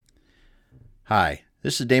Hi,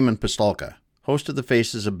 this is Damon Pistolka, host of The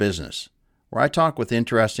Faces of Business, where I talk with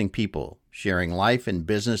interesting people, sharing life and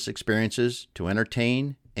business experiences to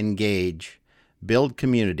entertain, engage, build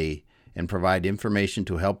community, and provide information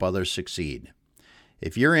to help others succeed.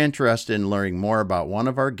 If you're interested in learning more about one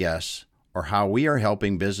of our guests or how we are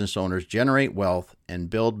helping business owners generate wealth and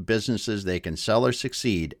build businesses they can sell or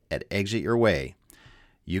succeed at Exit Your Way,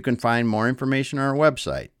 you can find more information on our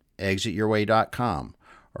website, exityourway.com,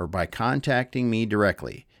 or by contacting me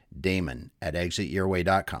directly, Damon at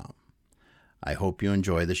exityourway.com. I hope you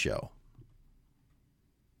enjoy the show.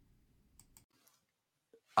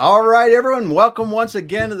 All right, everyone. Welcome once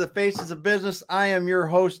again to the Faces of Business. I am your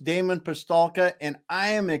host, Damon Pistolka, and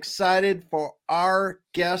I am excited for our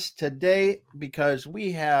guest today because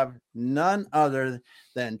we have none other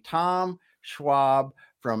than Tom Schwab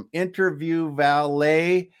from Interview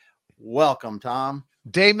Valet. Welcome, Tom.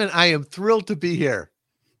 Damon, I am thrilled to be here.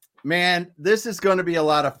 Man, this is going to be a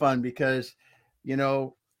lot of fun because,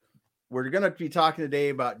 we're going to be talking today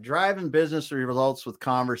about driving business results with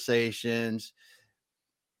conversations.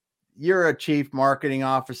 You're a chief marketing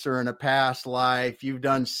officer in a past life. You've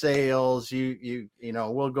done sales.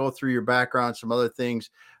 We'll go through your background, some other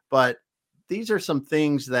things, but these are some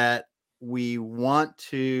things that we want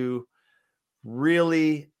to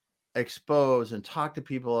really expose and talk to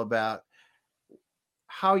people about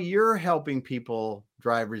how you're helping people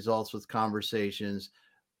drive results with conversations,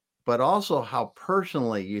 but also how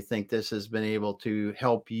personally you think this has been able to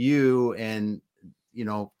help you and,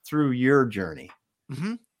 through your journey.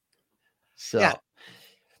 Mm-hmm. So yeah.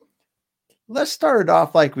 Let's start it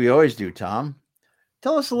off like we always do, Tom.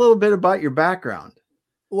 Tell us a little bit about your background.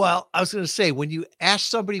 Well, I was going to say, when you ask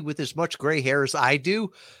somebody with as much gray hair as I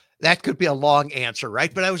do, that could be a long answer,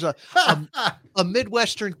 right? But I was a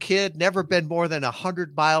Midwestern kid, never been more than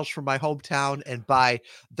 100 miles from my hometown. And by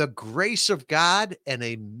the grace of God and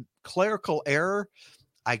a clerical error,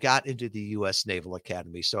 I got into the U.S. Naval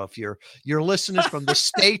Academy. So if you're listening from the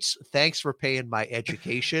States, thanks for paying my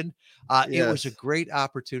education. Yes. It was a great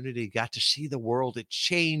opportunity. Got to see the world. It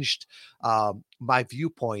changed my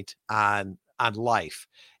viewpoint on life.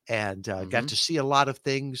 And got to see a lot of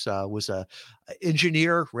things. Was a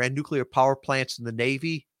engineer, ran nuclear power plants in the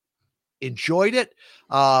Navy, enjoyed it.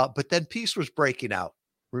 But then peace was breaking out.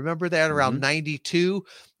 Remember that around 92?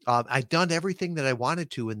 I'd done everything that I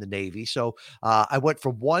wanted to in the Navy. So I went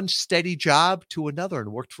from one steady job to another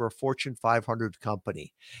and worked for a Fortune 500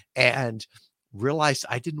 company and realized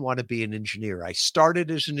I didn't want to be an engineer. I started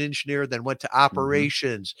as an engineer, then went to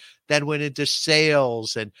operations, then went into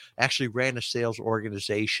sales and actually ran a sales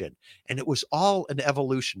organization. And it was all an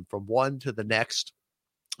evolution from one to the next.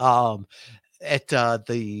 At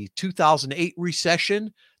the 2008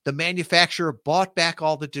 recession, the manufacturer bought back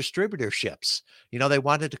all the distributorships. They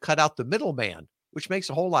wanted to cut out the middleman, which makes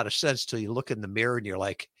a whole lot of sense till you look in the mirror and you're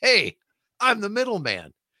like, hey, I'm the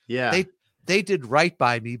middleman. Yeah. They did right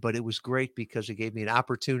by me, but it was great because it gave me an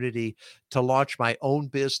opportunity to launch my own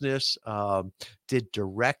business, did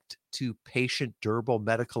direct to patient durable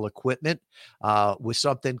medical equipment with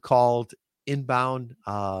something called inbound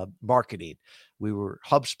marketing. We were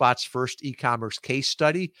HubSpot's first e-commerce case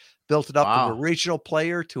study, built it up from a regional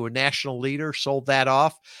player to a national leader, sold that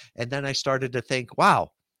off. And then I started to think,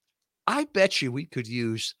 wow, I bet you we could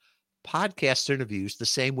use podcast interviews the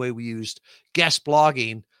same way we used guest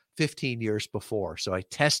blogging 15 years before. So I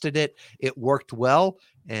tested it. It worked well.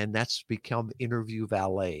 And that's become Interview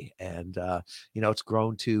Valet. And, it's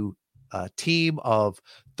grown to a team of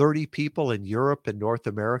 30 people in Europe and North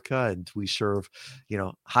America. And we serve,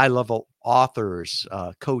 high-level authors,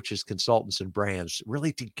 coaches, consultants, and brands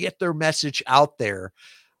really to get their message out there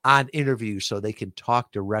on interviews so they can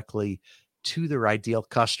talk directly to their ideal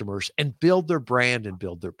customers and build their brand and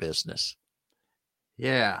build their business.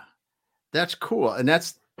 Yeah, that's cool. And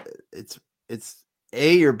it's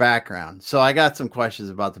your background. So I got some questions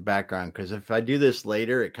about the background because if I do this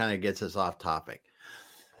later, it kind of gets us off topic.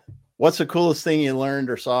 What's the coolest thing you learned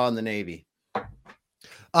or saw in the Navy?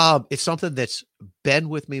 It's something that's been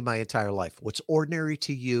with me my entire life. What's ordinary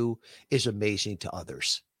to you is amazing to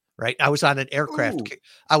others, right? I was on an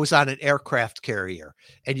aircraft carrier,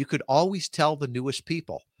 and you could always tell the newest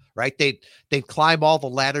people, right? They'd climb all the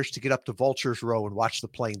ladders to get up to Vulture's Row and watch the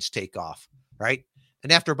planes take off, right?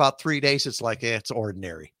 And after about 3 days, it's like, it's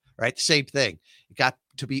ordinary, right? The same thing. It got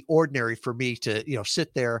to be ordinary for me to,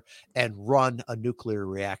 sit there and run a nuclear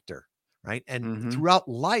reactor, right? And throughout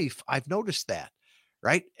life, I've noticed that,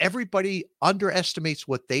 right? Everybody underestimates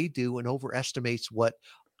what they do and overestimates what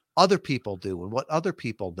other people do and what other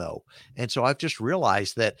people know. And so I've just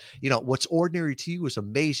realized that, what's ordinary to you is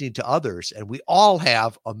amazing to others. And we all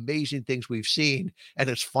have amazing things we've seen. And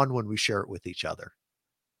it's fun when we share it with each other.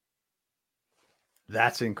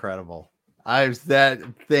 That's incredible.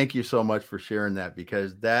 Thank you so much for sharing that,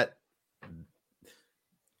 because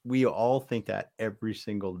we all think that every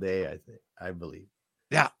single day. I believe.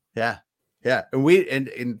 Yeah. Yeah. Yeah.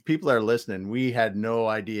 And people are listening. We had no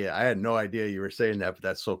idea. I had no idea you were saying that, but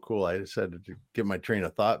that's so cool. I just had to get my train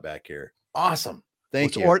of thought back here. Awesome.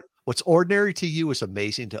 Thank you. What's ordinary to you is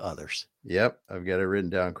amazing to others. Yep. I've got it written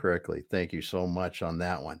down correctly. Thank you so much on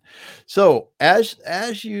that one. So as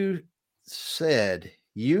you said,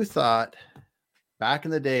 you thought back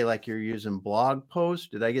in the day, like you're using blog posts.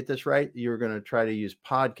 Did I get this right? You were going to try to use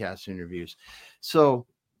podcast interviews. So,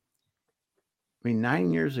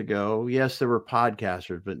 9 years ago, yes, there were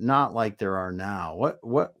podcasters, but not like there are now.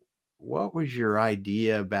 What was your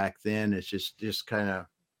idea back then? It's just kind of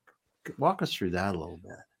walk us through that a little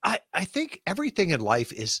bit. I think everything in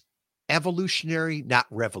life is evolutionary, not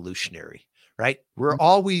revolutionary, right? We're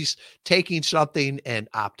always taking something and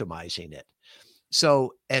optimizing it.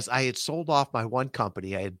 So as I had sold off my one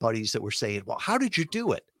company, I had buddies that were saying, well, how did you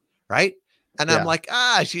do it? Right. And I'm like,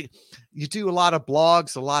 you do a lot of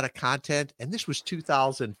blogs, a lot of content. And this was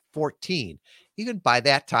 2014. Even by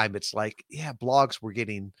that time, it's like, blogs were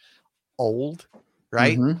getting old,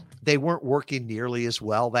 right? Mm-hmm. They weren't working nearly as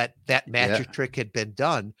well. That magic trick had been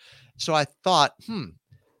done. So I thought,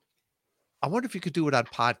 I wonder if you could do it on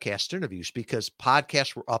podcast interviews, because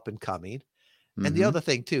podcasts were up and coming. Mm-hmm. And the other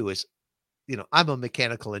thing too is, I'm a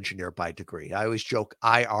mechanical engineer by degree. I always joke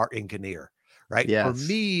IR engineer, right? Yes. For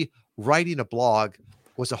me, writing a blog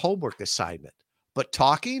was a homework assignment, but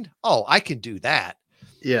talking, I can do that.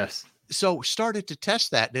 Yes. So started to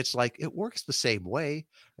test that. And it's like, it works the same way,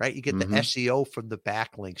 right? You get the SEO from the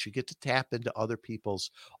backlinks. You get to tap into other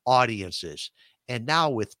people's audiences. And now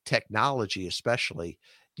with technology, especially,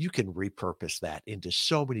 you can repurpose that into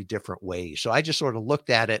so many different ways. So I just sort of looked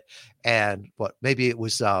at it, and maybe it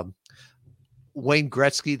was, Wayne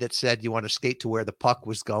Gretzky that said, you want to skate to where the puck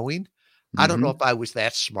was going. I don't know if I was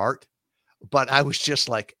that smart, but I was just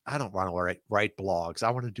like, I don't want to write blogs.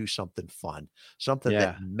 I want to do something fun, something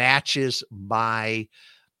that matches my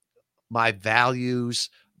values,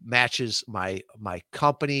 matches my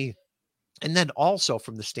company. And then also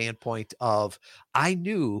from the standpoint of, I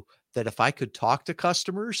knew that if I could talk to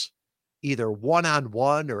customers, either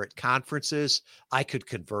one-on-one or at conferences, I could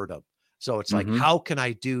convert them. So it's like, how can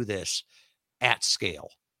I do this at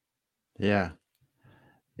scale? Yeah.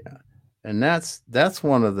 And that's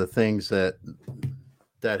one of the things that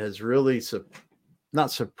has really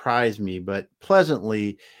not surprised me, but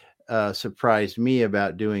pleasantly surprised me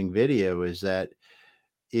about doing video, is that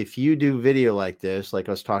if you do video like this, like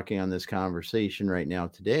us talking on this conversation right now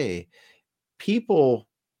today, people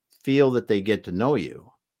feel that they get to know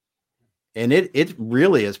you. And it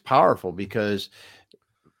really is powerful, because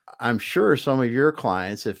I'm sure some of your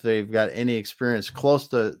clients, if they've got any experience close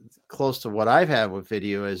to what I've had with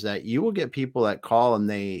video, is that you will get people that call and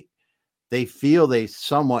they feel they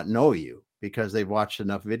somewhat know you because they've watched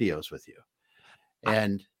enough videos with you.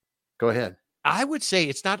 And go ahead. I would say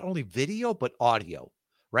it's not only video, but audio,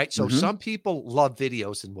 right? So some people love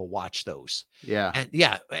videos and will watch those. Yeah. And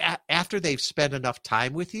after they've spent enough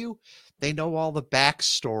time with you, they know all the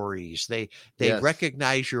backstories. They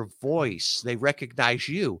recognize your voice. They recognize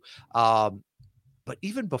you. But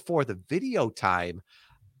even before the video time,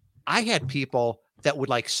 I had people that would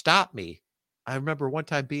like stop me. I remember one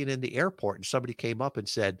time being in the airport and somebody came up and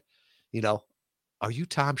said, are you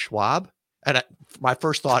Tom Schwab? And my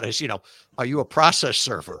first thought is, are you a process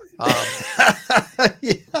server?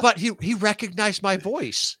 But he recognized my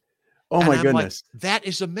voice. Oh, my goodness. Like, that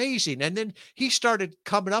is amazing. And then he started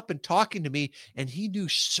coming up and talking to me, and he knew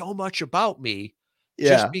so much about me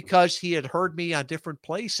just because he had heard me on different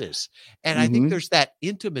places. And I think there's that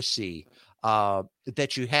intimacy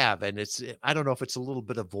that you have. And I don't know if it's a little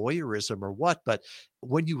bit of voyeurism or what, but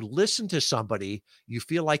when you listen to somebody, you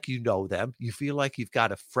feel like you know them, you feel like you've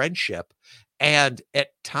got a friendship. And at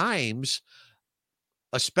times,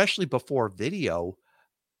 especially before video,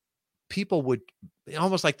 people would,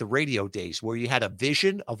 almost like the radio days where you had a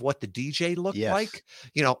vision of what the DJ looked like.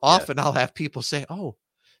 Often I'll have people say, oh,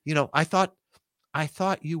 I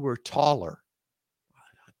thought you were taller.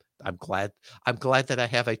 I'm glad that I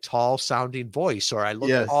have a tall sounding voice, or I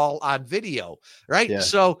look tall on video. Right. Yeah.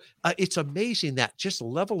 So it's amazing that just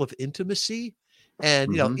level of intimacy.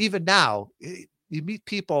 And, even now you meet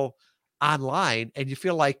people online and you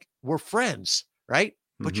feel like we're friends. Right.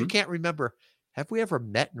 But you can't remember, have we ever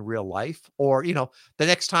met in real life? Or, the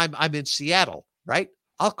next time I'm in Seattle, right?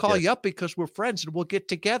 I'll call Yes. you up because we're friends and we'll get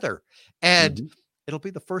together. And Mhm. it'll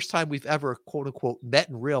be the first time we've ever, quote unquote, met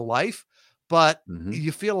in real life. But Mhm.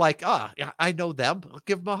 you feel like, yeah, I know them. I'll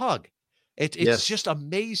give them a hug. It's Yes. just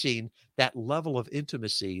amazing that level of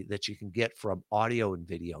intimacy that you can get from audio and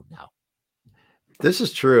video now. This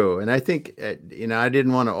is true. And I think, I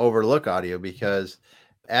didn't want to overlook audio because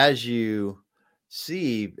as you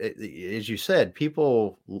see, as you said,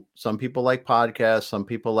 some people like podcasts, some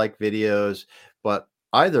people like videos, but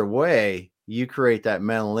either way, you create that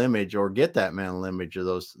mental image or get that mental image of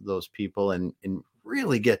those people and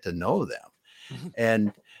really get to know them. Mhm.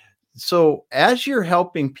 And so as you're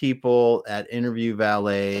helping people at Interview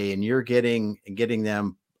Valet and you're getting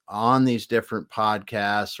them on these different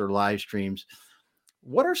podcasts or live streams,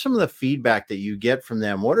 what are some of the feedback that you get from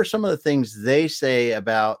them? What are some of the things they say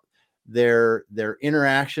about their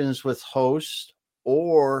interactions with hosts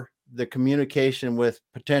or the communication with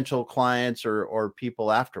potential clients or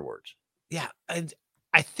people afterwards? Yeah. And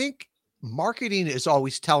I think marketing is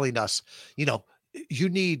always telling us, you know, you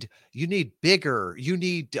need bigger, you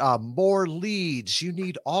need more leads, you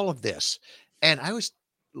need all of this. And I was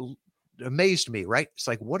l- amazed me, right? It's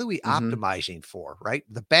like, what are we Mhm. optimizing for, right?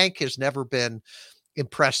 The bank has never been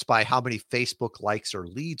impressed by how many Facebook likes or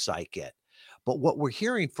leads I get. But what we're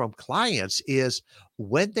hearing from clients is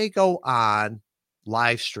when they go on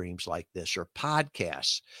live streams like this or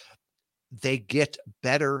podcasts, they get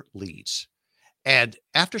better leads. And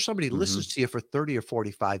after somebody listens Mhm. to you for 30 or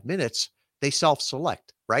 45 minutes, they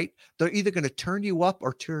self-select, right? They're either going to turn you up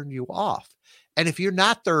or turn you off. And if you're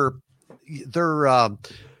not their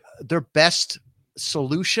their best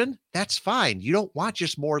solution, that's fine. You don't want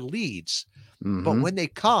just more leads. But Mhm. when they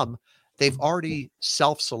come, they've already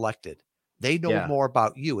self-selected. They know Yeah. more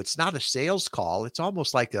about you. It's not a sales call. It's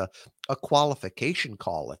almost like a qualification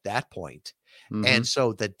call at that point. And Mhm.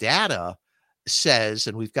 so the data says,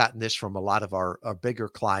 and we've gotten this from a lot of our bigger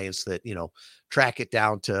clients that, track it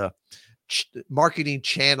down to marketing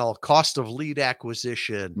channel, cost of lead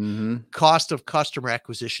acquisition, Mhm. cost of customer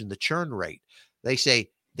acquisition, the churn rate. They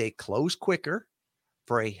say they close quicker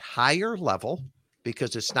for a higher level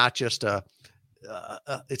because it's not just a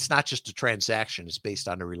transaction, it's based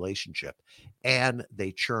on a relationship, and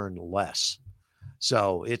they churn less.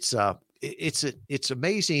 So it's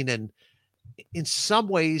amazing. And in some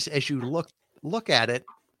ways, as you look at it,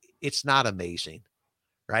 it's not amazing,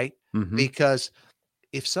 right? Mhm. Because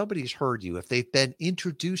if somebody's heard you, if they've been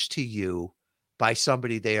introduced to you by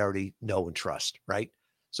somebody they already know and trust, right?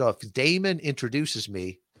 So if Damon introduces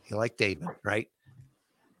me, you like Damon, right?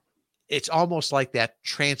 It's almost like that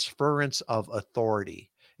transference of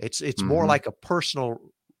authority. It's more Mhm. like a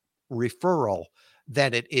personal referral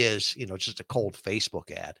than it is, just a cold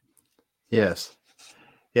Facebook ad. Yes.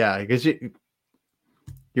 Yeah, because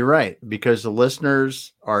you're right, because the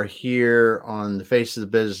listeners are here on the Face of the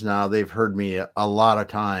Business now. They've heard me a lot of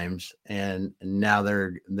times, and now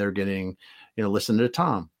they're getting, listen to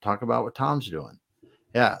Tom talk about what Tom's doing.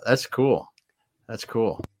 Yeah, that's cool. That's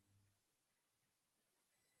cool.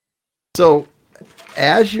 So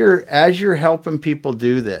as you're helping people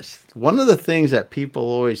do this, one of the things that people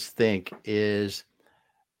always think is,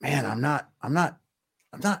 man, I'm not,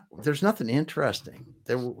 there's nothing interesting.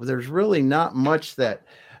 There's really not much that,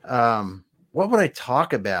 what would I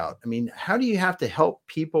talk about? I mean, how do you have to help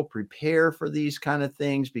people prepare for these kind of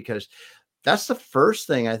things? Because that's the first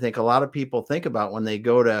thing I think a lot of people think about when they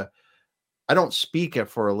go to, I don't speak it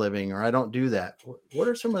for a living, or I don't do that. What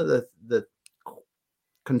are some of the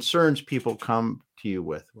concerns people come to you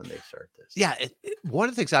with when they start this? Yeah, one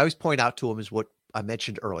of the things I always point out to them is what I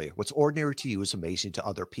mentioned earlier. What's ordinary to you is amazing to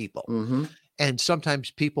other people. Mm-hmm. And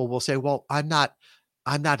sometimes people will say, "Well, I'm not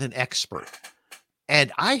an expert."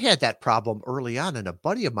 And I had that problem early on, and a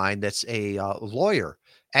buddy of mine that's a lawyer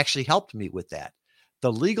actually helped me with that.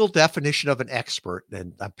 The legal definition of an expert,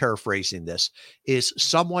 and I'm paraphrasing this, is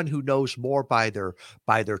someone who knows more by their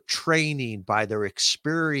training, by their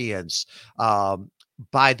experience,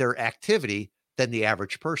 by their activity than the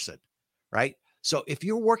average person, right? So if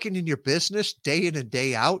you're working in your business day in and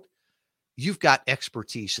day out, you've got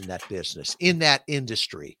expertise in that business, in that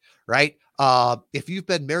industry, right? If you've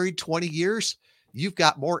been married 20 years, you've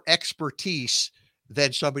got more expertise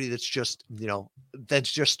than somebody that's just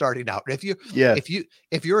starting out. Yes.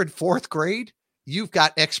 If you're in fourth grade, you've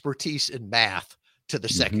got expertise in math to the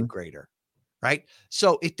Mm-hmm. second grader, right?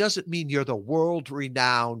 So it doesn't mean you're the world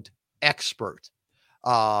renowned expert.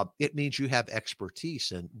 It means you have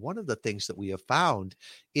expertise. And one of the things that we have found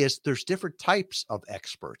is there's different types of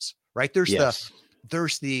experts, right? There's the Yes.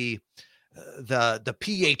 there's the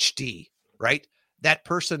PhD, right? That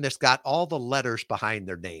person that's got all the letters behind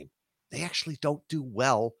their name, they actually don't do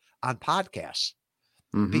well on podcasts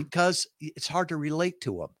Mm-hmm. because it's hard to relate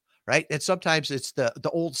to them, right? And sometimes it's the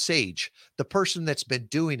old sage, the person that's been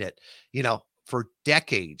doing it, for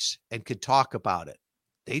decades and could talk about it.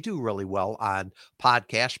 They do really well on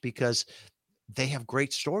podcasts because they have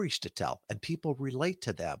great stories to tell and people relate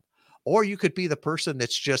to them. Or you could be the person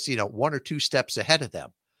that's just, one or two steps ahead of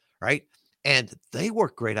them, right? And they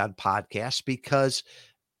work great on podcasts because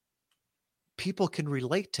people can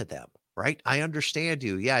relate to them, right? I understand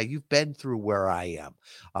you. Yeah, you've been through where I am.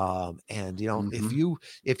 And Mm-hmm.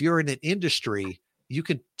 if you're in an industry, you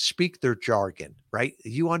can speak their jargon, right?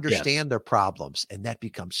 You Yes. understand their problems, and that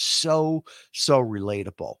becomes so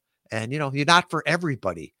relatable. And you're not for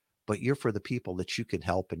everybody, but you're for the people that you can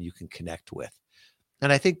help and you can connect with.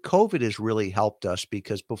 And I think COVID has really helped us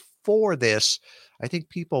because before this, I think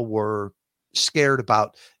people were scared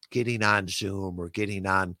about getting on Zoom or getting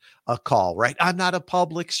on a call, right? I'm not a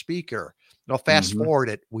public speaker. Fast Mm-hmm. forward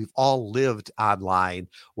it, we've all lived online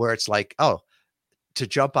where it's like, oh, to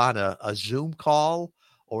jump on a Zoom call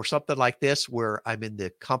or something like this where I'm in the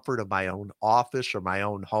comfort of my own office or my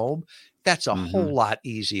own home, that's a Mm-hmm. whole lot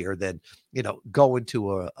easier than, going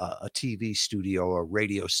to a TV studio or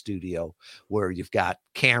radio studio where you've got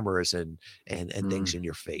cameras and things Mm. in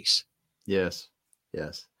your face. Yes.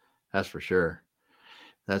 Yes. That's for sure.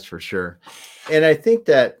 That's for sure. And I think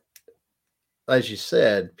that, as you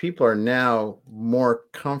said, people are now more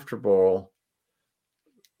comfortable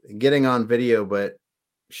getting on video, but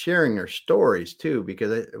sharing their stories too,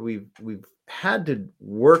 because we've had to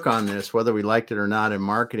work on this, whether we liked it or not, in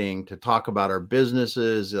marketing, to talk about our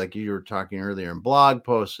businesses, like you were talking earlier, in blog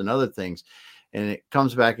posts and other things. And it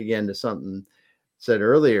comes back again to something said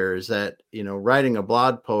earlier, is that writing a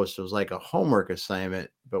blog post was like a homework assignment,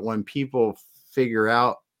 but when people figure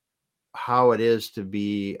out how it is to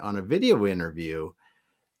be on a video interview,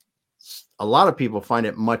 a lot of people find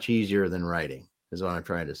it much easier than writing, is what I'm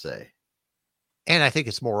trying to say. And I think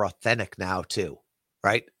it's more authentic now too,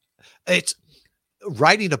 right? It's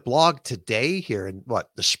writing a blog today here in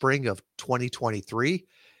the spring of 2023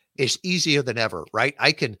 is easier than ever, right?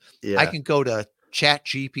 I Yeah. can go to Chat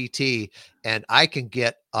GPT and I can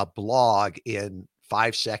get a blog in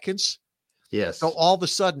 5 seconds. So Yes. all of a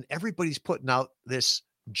sudden, everybody's putting out this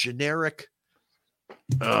generic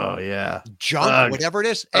Oh yeah. junk, Ugh. whatever it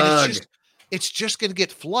is, and Ugh. it's just going to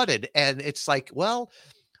get flooded. And it's like, well,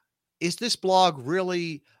 is this blog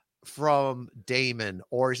really from Damon,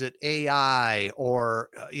 or is it AI, or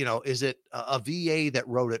is it a VA that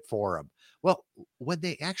wrote it for him? Well, when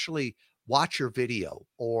they actually watch your video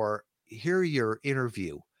or hear your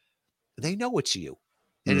interview, they know it's you.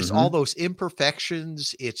 And it's all Mm-hmm. those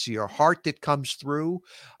imperfections. It's your heart that comes through.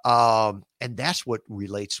 And that's what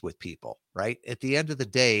relates with people, right? At the end of the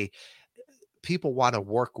day, people want to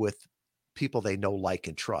work with people they know, like,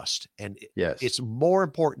 and trust. And Yes. it's more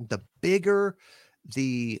important the bigger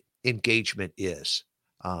the engagement is.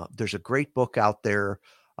 There's a great book out there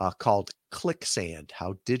called Clicksand: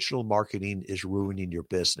 How Digital Marketing is Ruining Your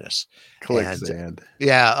Business. And Quicksand.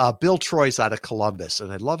 yeah, Bill Troy's out of Columbus.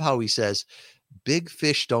 And I love how he says, big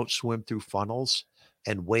fish don't swim through funnels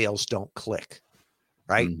and whales don't click,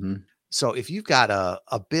 right? Mm-hmm. So if you've got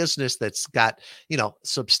a business that's got,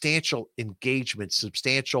 substantial engagement,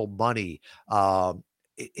 substantial money,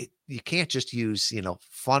 you can't just use,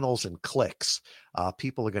 funnels and clicks.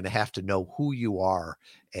 People are going to have to know who you are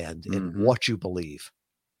and Mm-hmm. what you believe.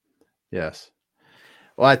 Yes.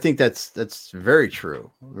 Well, I think that's very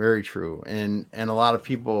true. Very true. And a lot of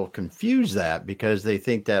people confuse that because they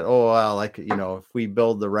think that, oh, well, like, if we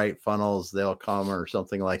build the right funnels, they'll come, or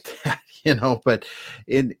something like that, but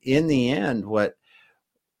in the end, what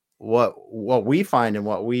we find and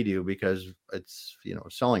what we do, because it's,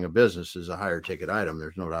 selling a business is a higher ticket item.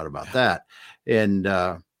 There's no doubt about that. And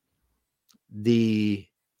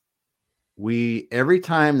every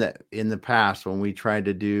time that in the past, when we tried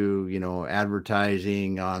to do,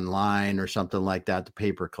 advertising online or something like that, the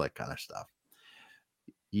pay-per-click kind of stuff,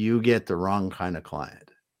 you get the wrong kind of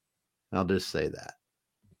client. I'll just say that.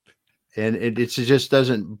 And it just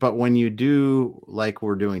doesn't, but when you do like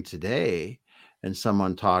we're doing today, and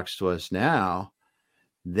someone talks to us now,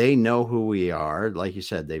 they know who we are. Like you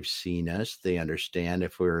said, they've seen us. They understand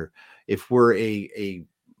if we're a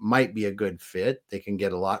might be a good fit. They can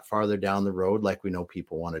get a lot farther down the road, like we know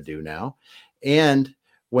people want to do now. And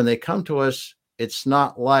when they come to us, it's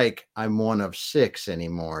not like I'm one of six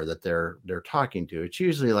anymore that they're talking to. It's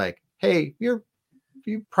usually like, hey, you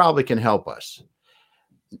probably can help us.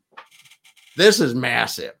 This is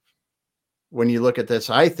massive when you look at this,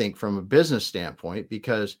 I think, from a business standpoint,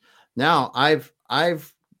 because Now I've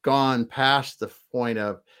gone past the point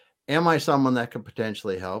of, am I someone that could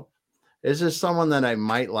potentially help? Is this someone that I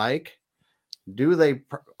might like? Do they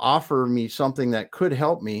offer me something that could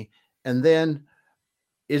help me? And then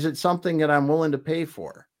is it something that I'm willing to pay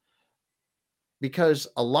for? Because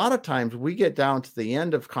a lot of times we get down to the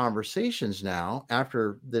end of conversations now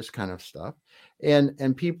after this kind of stuff,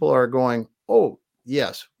 and people are going, oh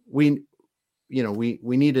yes, we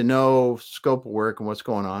need to know scope of work and what's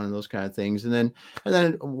going on and those kind of things, and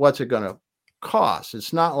then what's it going to cost.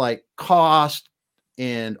 It's not like cost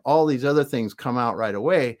and all these other things come out right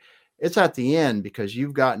away. It's at the end, because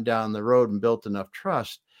you've gotten down the road and built enough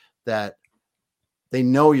trust that they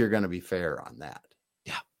know you're going to be fair on that.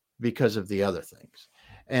 Yeah. Because of the other things.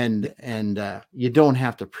 And you don't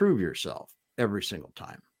have to prove yourself every single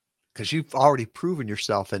time. Because you've already proven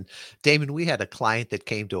yourself. And Damon, we had a client that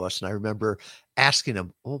came to us, and I remember asking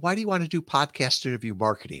him, well, why do you want to do podcast interview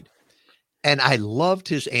marketing? And I loved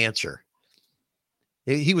his answer.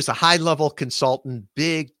 He was a high-level consultant,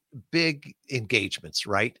 big engagements,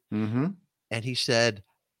 right? Mm-hmm. And he said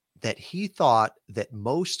that he thought that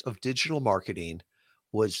most of digital marketing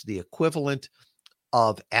was the equivalent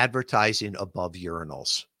of advertising above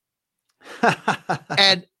urinals.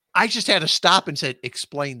 And I just had to stop and said,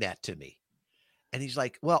 explain that to me. And he's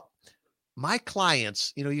like, well, my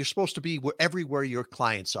clients, you're supposed to be everywhere your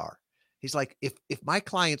clients are. He's like, if my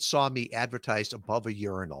clients saw me advertised above a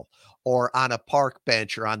urinal or on a park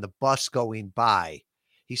bench or on the bus going by,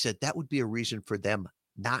 he said that would be a reason for them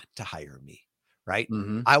not to hire me. Right.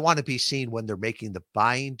 Mm-hmm. I want to be seen when they're making the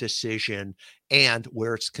buying decision and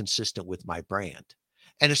where it's consistent with my brand.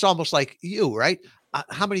 And it's almost like you, right?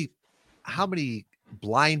 How many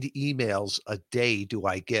blind emails a day do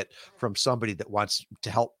I get from somebody that wants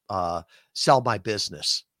to help sell my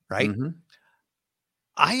business? Right. Mm-hmm.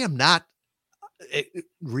 I am not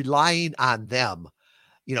relying on them,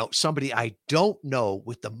 somebody I don't know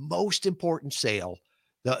with the most important sale,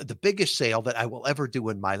 the biggest sale that I will ever do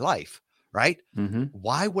in my life. Right. Mm-hmm.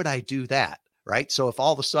 Why would I do that? Right. So if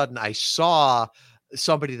all of a sudden I saw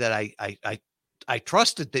somebody that I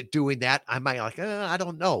trusted that doing that, I might like, I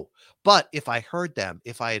don't know. But if I heard them,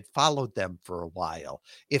 if I had followed them for a while,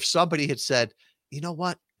 if somebody had said, you know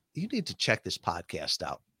what, you need to check this podcast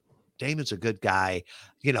out. Damon's a good guy.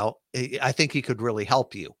 I think he could really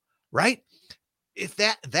help you. Right. If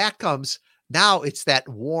that comes, now it's that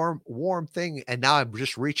warm thing. And now I'm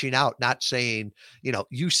just reaching out, not saying,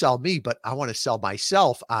 you sell me, but I want to sell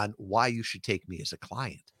myself on why you should take me as a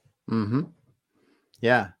client. Mm-hmm.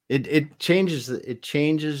 Yeah. It changes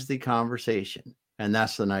the conversation. And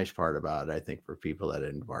that's the nice part about it, I think, for people that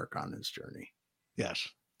embark on this journey. Yes.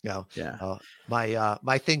 Yeah.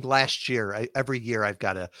 My thing last year, every year I've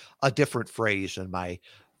got a different phrase, and my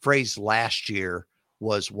phrase last year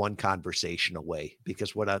was one conversation away,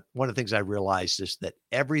 because one of the things I realized is that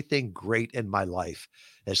everything great in my life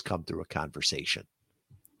has come through a conversation.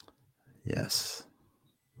 Yes.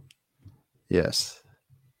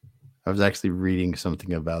 I was actually reading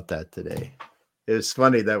something about that today. It's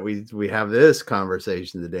funny that we have this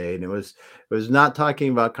conversation today, and it was not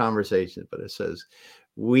talking about conversations, but it says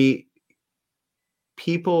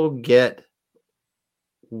people get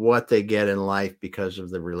what they get in life because of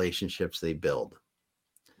the relationships they build.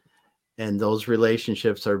 And those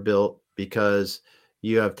relationships are built because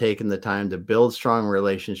you have taken the time to build strong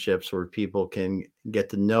relationships where people can get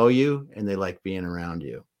to know you and they like being around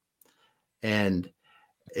you. And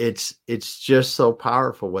it's just so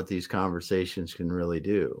powerful what these conversations can really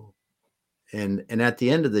do. And at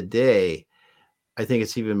the end of the day, I think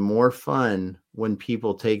it's even more fun when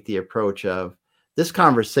people take the approach of, this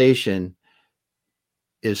conversation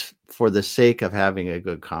is for the sake of having a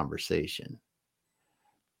good conversation.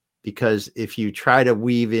 Because if you try to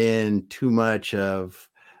weave in too much of,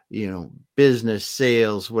 business,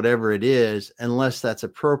 sales, whatever it is, unless that's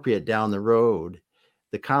appropriate down the road,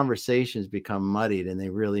 the conversations become muddied and they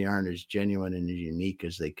really aren't as genuine and as unique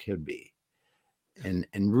as they could be. And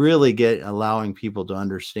really allowing people to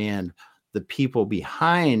understand the people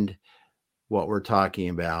behind what we're talking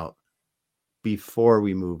about before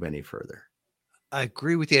we move any further. I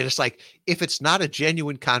agree with you. And it's like, if it's not a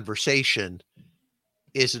genuine conversation,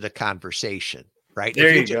 is it a conversation? Right.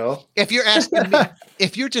 There you go. If you're asking me,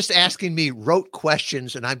 if you're just asking me rote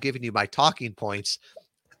questions and I'm giving you my talking points,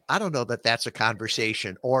 I don't know that that's a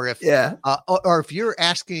conversation. Or if, or if you're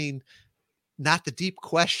asking not the deep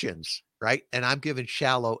questions, right, and I'm giving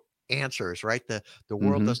shallow answers, right? The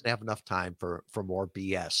world doesn't have enough time for more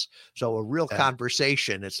BS. So a real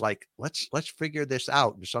conversation, it's like, let's figure this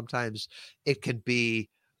out. And sometimes it can be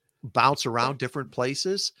bounce around different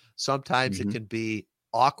places. Sometimes it can be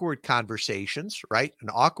awkward conversations, right? An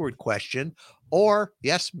awkward question, or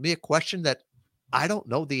yes, me a question that I don't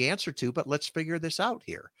know the answer to, but let's figure this out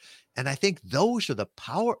here. And I think those are the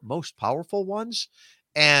most powerful ones.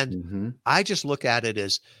 And Mm-hmm. I just look at it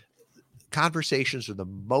as conversations are the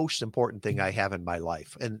most important thing I have in my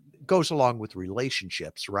life, and it goes along with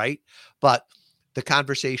relationships, right? But the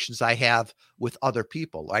conversations I have with other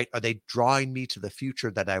people, right? Are they drawing me to the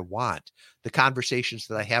future that I want? The conversations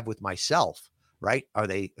that I have with myself, right? Are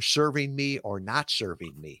they serving me or not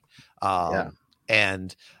serving me? Yeah.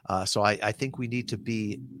 And so I think we need to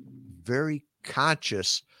be very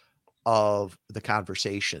conscious of the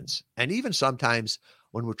conversations. And even sometimes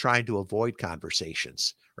when we're trying to avoid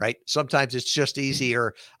conversations, right? Sometimes it's just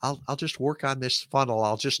easier. I'll just work on this funnel.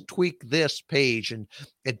 I'll just tweak this page and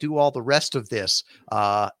do all the rest of this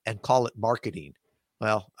and call it marketing.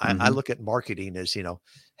 Well, I Mm-hmm. look at marketing as,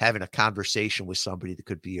 having a conversation with somebody that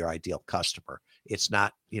could be your ideal customer. It's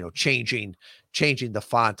not, changing the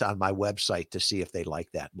font on my website to see if they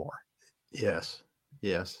like that more. Yes.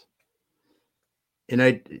 Yes.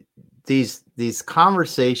 And these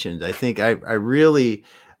conversations, I think I really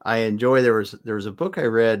enjoy. There was a book I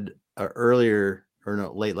read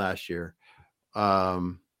late last year, by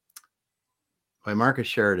Marcus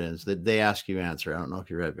Sheridan's, that They Ask You Answer. I don't know if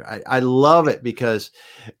you read it. I love it because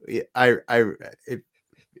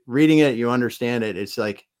reading it, you understand it. It's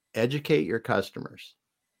like, educate your customers.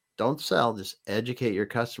 Don't sell, just educate your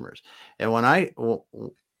customers. And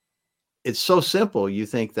it's so simple. You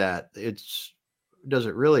think that does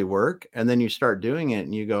it really work? And then you start doing it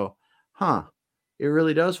and you go, huh, it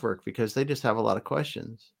really does work, because they just have a lot of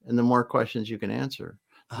questions. And the more questions you can answer,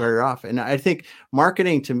 the better off. And I think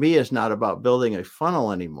marketing to me is not about building a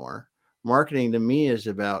funnel anymore. Marketing to me is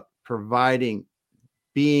about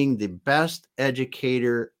being the best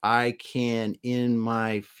educator I can in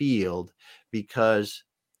my field, because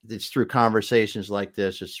it's through conversations like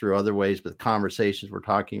this, it's through other ways, but the conversations we're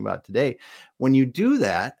talking about today, when you do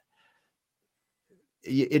that,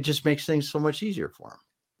 it just makes things so much easier for them,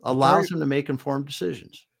 allows them to make informed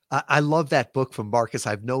decisions. I love that book from Marcus.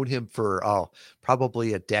 I've known him for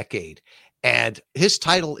probably a decade, and his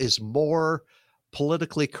title is more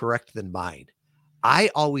politically correct than mine. I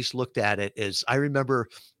always looked at it as, I remember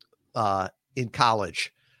in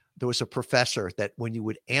college, there was a professor that when you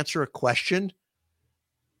would answer a question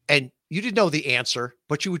and you didn't know the answer,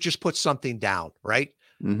 but you would just put something down, right?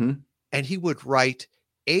 Mm-hmm. And he would write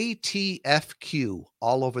ATFQ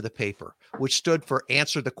all over the paper, which stood for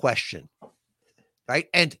answer the question, right?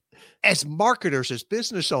 And as marketers, as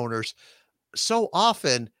business owners, so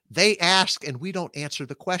often they ask and we don't answer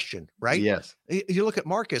the question, right? Yes. You look at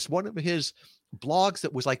Marcus, one of his blogs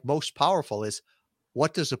that was like most powerful is,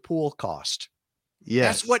 what does a pool cost? Yes.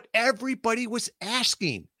 That's what everybody was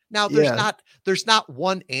asking. Now there's not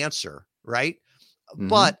one answer, right? Mm-hmm.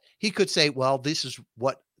 But he could say, well, this is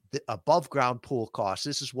what the above ground pool costs.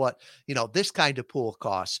 This is what, this kind of pool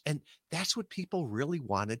costs. And that's what people really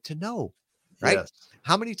wanted to know, right? Yes.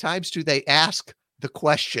 How many times do they ask the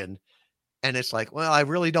question and it's like, well, I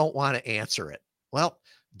really don't want to answer it. Well,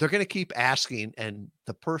 they're going to keep asking, and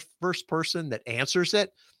the first person that answers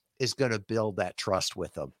it is going to build that trust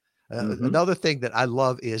with them. Another thing that I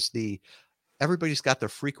love is everybody's got the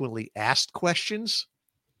frequently asked questions.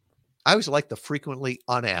 I always like the frequently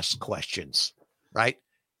unasked questions, right?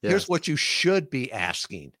 Yes. Here's what you should be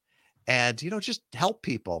asking. And, just help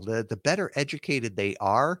people. The better educated they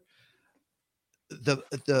are, the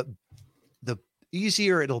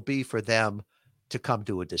easier it'll be for them to come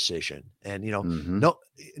to a decision. And, no,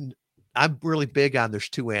 I'm really big on, there's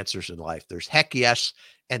two answers in life. There's heck yes,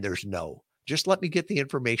 and there's no. Just let me get the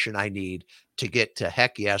information I need to get to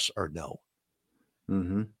heck yes or no.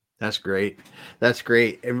 Mm-hmm. That's great. That's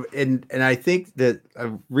great. And I think that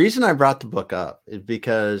a reason I brought the book up is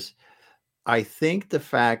because I think the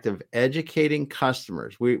fact of educating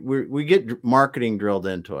customers, we get marketing drilled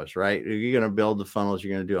into us, right? You're going to build the funnels,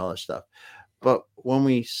 you're going to do all this stuff. But when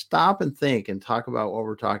we stop and think and talk about what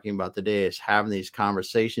we're talking about today, is having these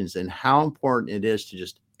conversations and how important it is to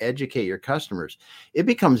just educate your customers, it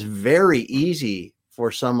becomes very easy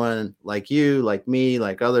for someone like you, like me,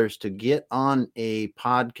 like others, to get on a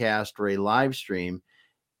podcast or a live stream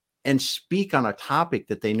and speak on a topic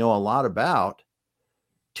that they know a lot about,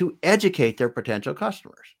 to educate their potential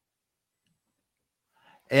customers.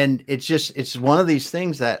 And it's one of these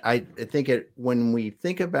things that I think when we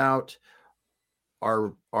think about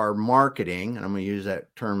our marketing, and I'm going to use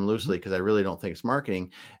that term loosely because I really don't think it's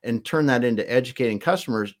marketing, and turn that into educating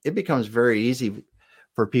customers, it becomes very easy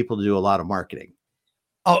for people to do a lot of marketing.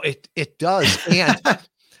 Oh, it does. And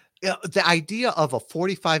the idea of a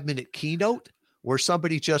 45-minute keynote where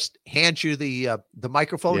somebody just hands you the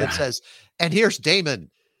microphone and Yeah. says, and here's Damon.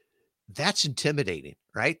 That's intimidating,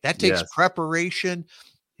 right? That takes Yes. preparation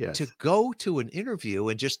to Yes. go to an interview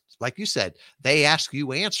and just like you said, they ask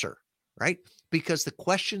you answer, right? Because the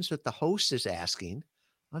questions that the host is asking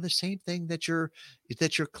are the same thing that your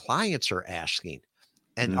clients are asking.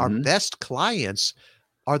 And our Mm-hmm. best clients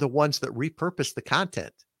are the ones that repurpose the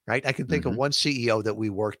content, right? I can think of Mm-hmm. one CEO that we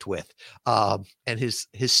worked with, and his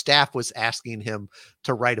staff was asking him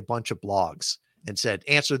to write a bunch of blogs and said,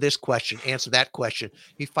 answer this question, answer that question.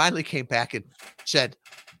 He finally came back and said,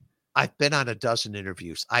 I've been on a dozen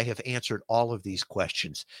interviews. I have answered all of these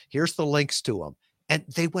questions. Here's the links to them. And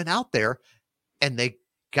they went out there and they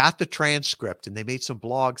got the transcript and they made some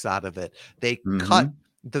blogs out of it. They Mm-hmm. cut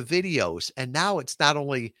the videos. And now it's not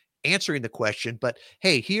only answering the question, but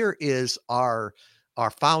hey, here is our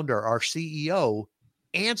founder, our CEO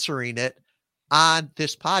answering it on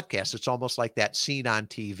this podcast. It's almost like that scene on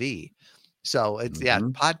TV. So it's Mm-hmm.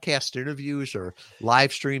 podcast interviews or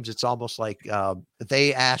live streams. It's almost like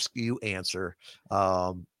they ask, you answer in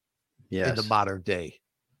the Yes. modern day.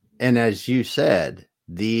 And as you said,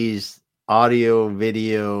 these audio,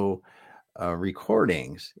 video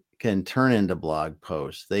recordings can turn into blog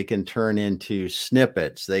posts. They can turn into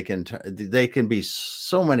snippets. They can be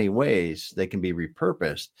so many ways. They can be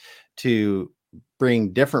repurposed to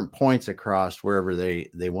bring different points across wherever they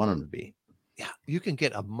want them to be. Yeah, you can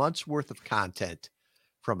get a month's worth of content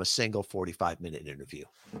from a single 45-minute interview.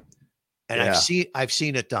 And Yeah. I've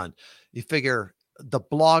seen it done. You figure the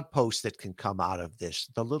blog posts that can come out of this,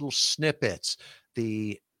 the little snippets,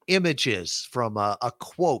 the images from a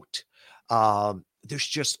quote. There's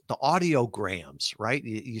just the audiograms, right?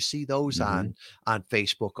 You see those Mm-hmm. on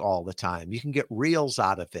Facebook all the time. You can get reels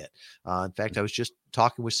out of it. In fact, I was just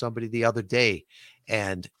talking with somebody the other day,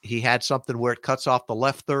 and he had something where it cuts off the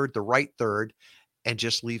left third, the right third, and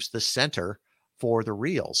just leaves the center for the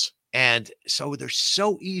reels. And so they're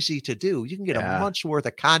so easy to do. You can get a Yeah. month's worth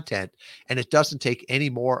of content and it doesn't take any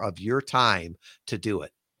more of your time to do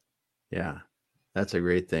it. Yeah. That's a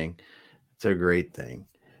great thing. It's a great thing.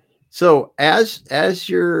 So as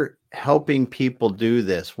you're helping people do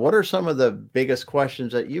this, what are some of the biggest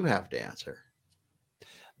questions that you have to answer?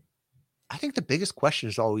 I think the biggest question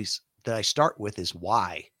is always that I start with is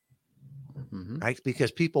why, Mm-hmm. right?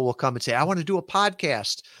 Because people will come and say, I want to do a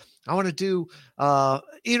podcast. I want to do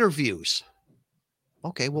interviews.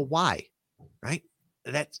 Okay, well, why? Right?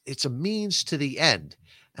 It's a means to the end.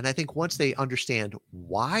 And I think once they understand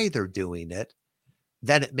why they're doing it,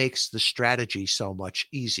 then it makes the strategy so much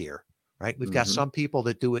easier, right? We've got Mm-hmm. some people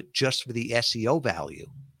that do it just for the SEO value,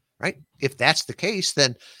 right? If that's the case,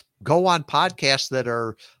 then go on podcasts that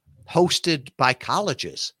are hosted by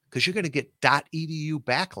colleges because you're going to get .edu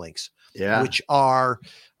backlinks, Yeah. which are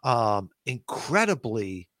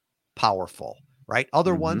incredibly powerful, right?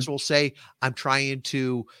 Other Mm-hmm. ones will say, I'm trying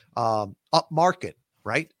to up market,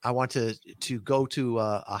 right? I want to go to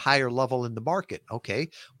a higher level in the market. Okay,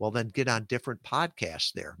 well then get on different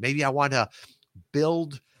podcasts there. Maybe I want to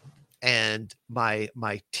build and my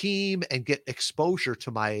team and get exposure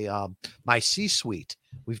to my C-suite.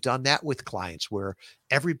 We've done that with clients where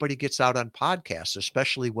everybody gets out on podcasts,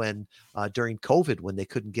 especially when during COVID when they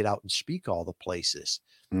couldn't get out and speak all the places.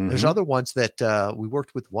 There's Mm-hmm. other ones that we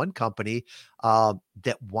worked with one company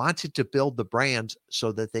that wanted to build the brand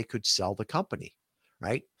so that they could sell the company,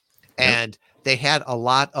 right? Yep. And they had a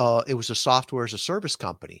lot it was a software as a service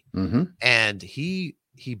company. Mm-hmm. And he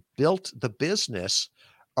built the business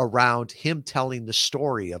around him telling the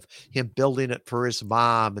story of him building it for his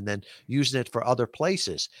mom and then using it for other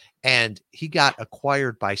places. And he got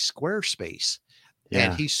acquired by Squarespace.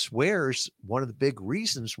 And Yeah. he swears one of the big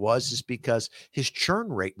reasons is because his churn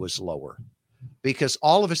rate was lower because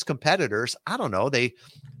all of his competitors, I don't know, they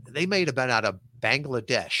may have been out of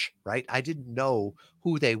Bangladesh, right? I didn't know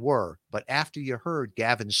who they were, but after you heard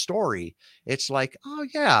Gavin's story, it's like, oh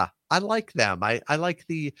yeah, I like them. I like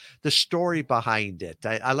the story behind it.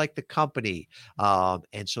 I like the company,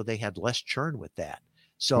 and so they had less churn with that.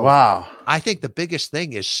 So Wow. I think the biggest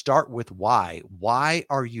thing is start with why. Why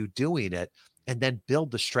are you doing it? And then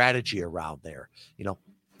build the strategy around there. You know,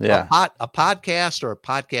 Yeah. a podcast or a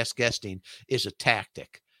podcast guesting is a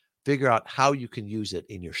tactic. Figure out how you can use it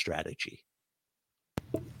in your strategy.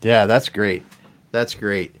 Yeah, that's great. That's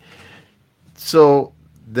great. So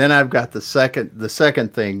then I've got the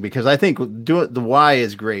second thing because I think the why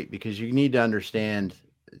is great because you need to understand,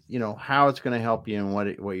 how it's going to help you and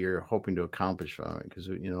what you're hoping to accomplish from it. Because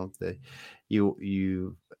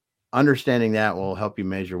you understanding that will help you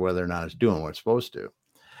measure whether or not it's doing what it's supposed to.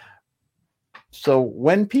 So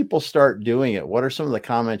when people start doing it, what are some of the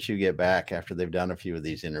comments you get back after they've done a few of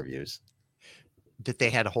these interviews? That they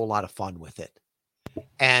had a whole lot of fun with it.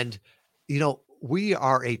 And, we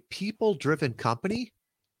are a people-driven company,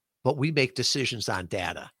 but we make decisions on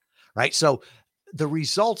data, right? So the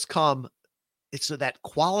results come, it's that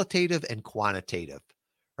qualitative and quantitative,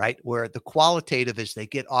 right? Where the qualitative is they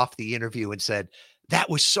get off the interview and said, that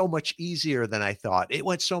was so much easier than I thought. It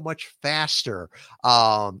went so much faster.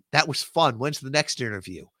 That was fun. When's the next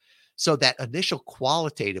interview? So that initial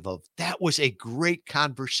qualitative of that was a great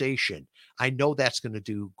conversation. I know that's going to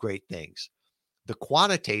do great things. The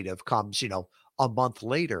quantitative comes, a month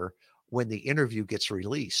later when the interview gets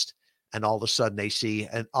released. And all of a sudden they see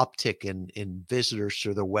an uptick in visitors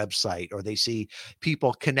to their website, or they see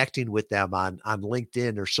people connecting with them on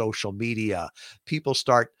LinkedIn or social media. People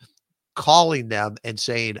start calling them and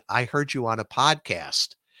saying, I heard you on a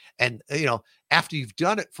podcast. And, after you've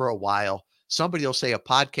done it for a while, somebody will say a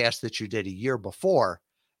podcast that you did a year before,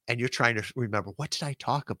 and you're trying to remember, what did I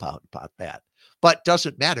talk about that? But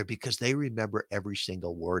doesn't matter because they remember every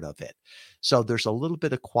single word of it. So there's a little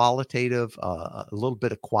bit of qualitative, a little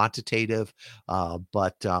bit of quantitative,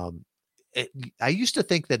 but I used to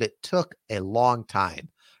think that it took a long time,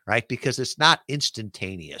 right? Because it's not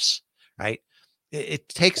instantaneous, right? It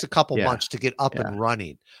takes a couple Yeah. months to get up Yeah. and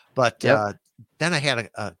running. But Yep. then I had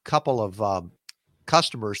a couple of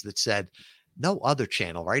customers that said, no other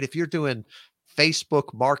channel, right? If you're doing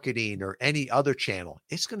Facebook marketing or any other channel,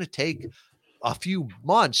 it's going to take a few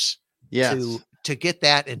months Yes. to get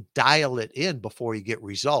that and dial it in before you get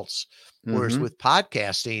results. Whereas Mhm. with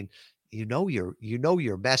podcasting, your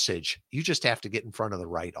message, you just have to get in front of the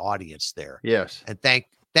right audience there. Yes. And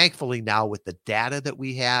thankfully now with the data that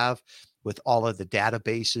we have, with all of the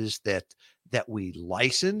databases that we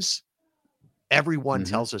license, everyone Mhm.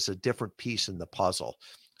 tells us a different piece in the puzzle.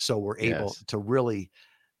 So we're able Yes. to really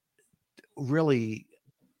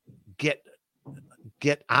get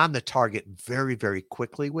on the target very, very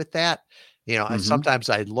quickly with that. And Mhm. sometimes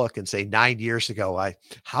I look and say 9 years ago,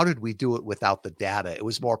 how did we do it without the data? It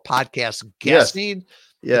was more podcast Yes. guessing and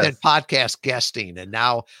then Yes. podcast guesting. And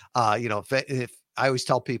now, if I always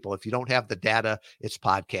tell people, if you don't have the data, it's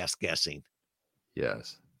podcast guessing.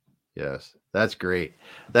 Yes. Yes. That's great.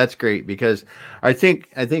 That's great because I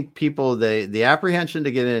think people the apprehension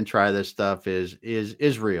to get in and try this stuff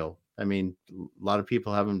is real. I mean, a lot of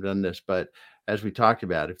people haven't done this, but as we talked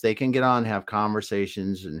about, if they can get on, have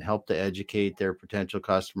conversations and help to educate their potential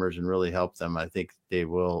customers and really help them, I think they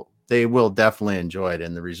will definitely enjoy it,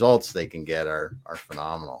 and the results they can get are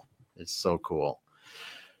phenomenal. It's so cool.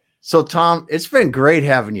 So Tom, it's been great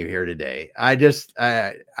having you here today. I just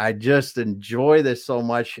enjoy this so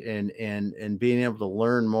much, and being able to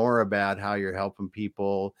learn more about how you're helping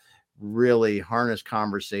people really harness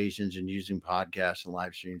conversations and using podcasts and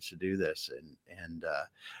live streams to do this. And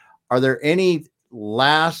are there any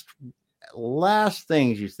last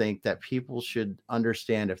things you think that people should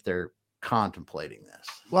understand if they're contemplating this?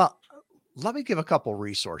 Well, let me give a couple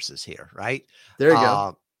resources here, right? There you go.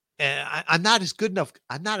 Uh, and I'm not as good enough.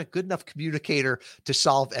 I'm not a good enough communicator to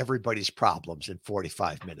solve everybody's problems in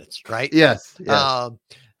 45 minutes, right? Yes, yes.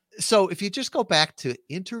 So if you just go back to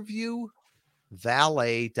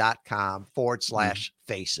interviewvalet.com Mhm.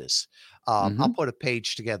 /faces. I'll Mhm. put a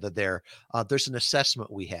page together there. There's an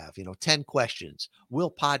assessment we have, 10 questions.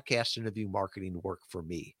 Will podcast interview marketing work for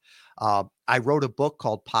me? I wrote a book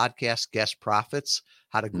called Podcast Guest Profits,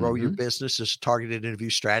 How to Grow Your Mhm. Business as a Targeted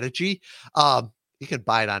Interview Strategy. You can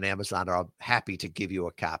buy it on Amazon, or I'm happy to give you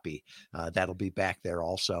a copy. That'll be back there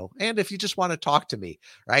also. And if you just want to talk to me,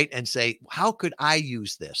 right, and say, how could I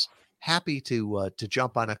use this? Happy to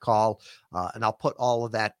jump on a call, and I'll put all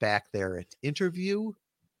of that back there at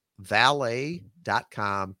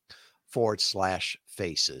interviewvalet.com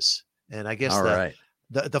 /faces. And I guess All right.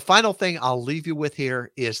 the final thing I'll leave you with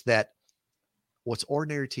here is that what's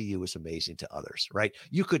ordinary to you is amazing to others, right?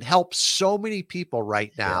 You could help so many people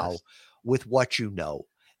right now Yes. with what you know.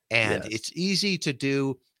 And Yes. it's easy to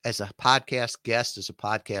do as a podcast guest, as a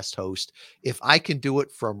podcast host. If I can do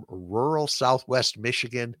it from rural Southwest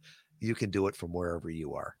Michigan, you can do it from wherever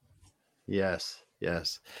you are. Yes.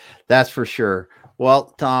 Yes. That's for sure. Well,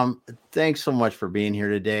 Tom, thanks so much for being here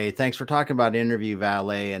today. Thanks for talking about Interview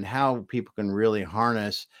Valet and how people can really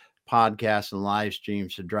harness podcasts and live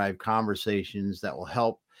streams to drive conversations that will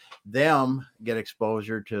help them get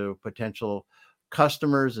exposure to potential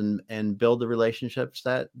customers and build the relationships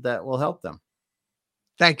that will help them.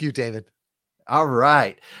 Thank you, David. All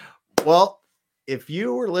right. Well, if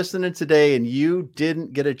you were listening today and you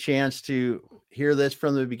didn't get a chance to hear this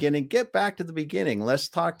from the beginning, get back to the beginning. Let's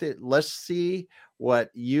see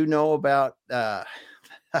what you know about,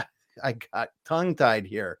 I got tongue tied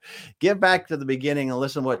here. Get back to the beginning and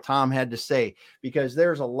listen to what Tom had to say, because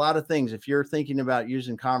there's a lot of things. If you're thinking about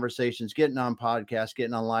using conversations, getting on podcasts,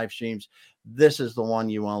 getting on live streams, this is the one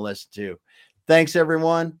you want to listen to. Thanks,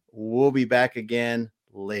 everyone. We'll be back again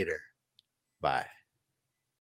later. Bye.